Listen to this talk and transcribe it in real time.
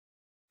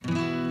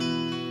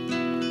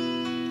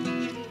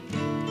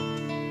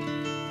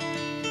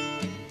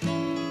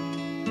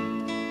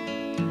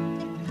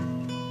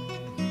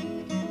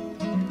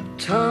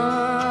Time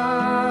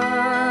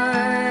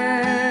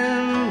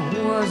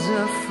was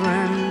a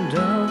friend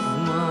of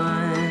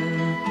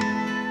mine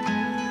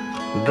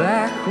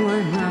back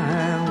when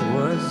I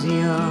was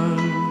young,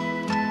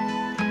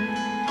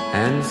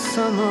 and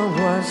summer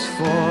was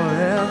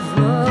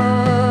forever.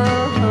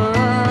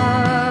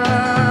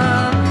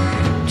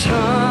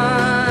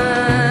 Time,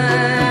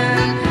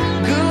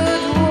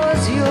 good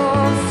was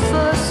your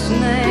first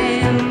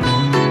name.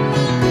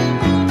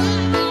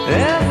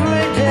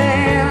 Every day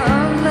a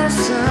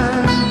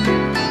lesson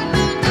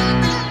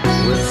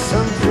with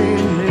something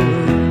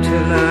new to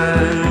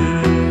learn.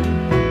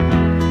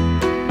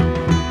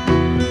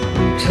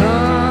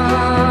 Time,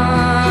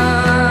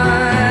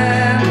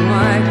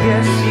 I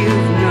guess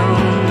you've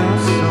known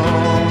us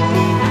all,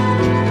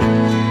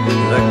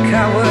 the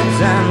cowards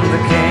and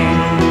the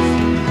kings,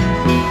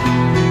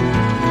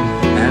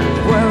 and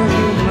well,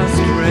 you must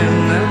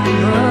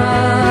remember,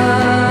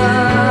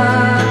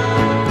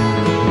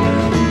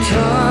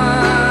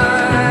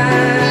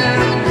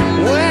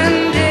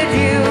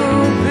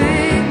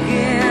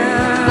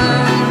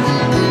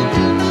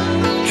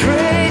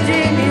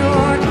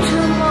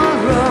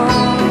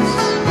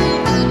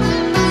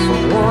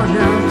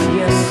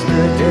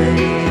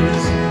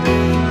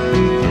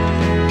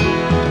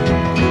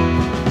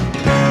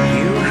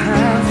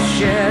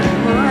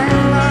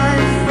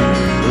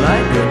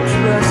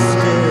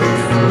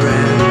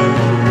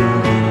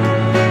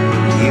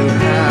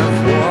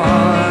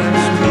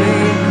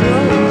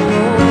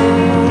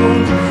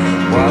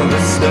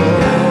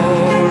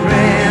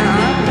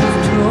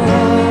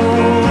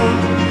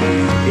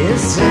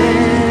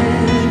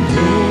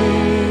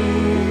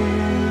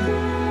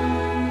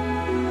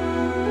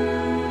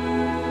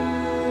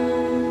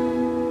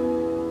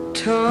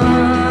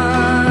 time,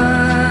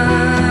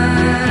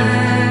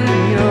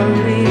 you're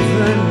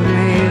leaving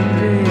me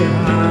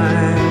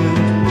behind.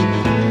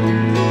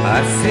 I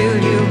feel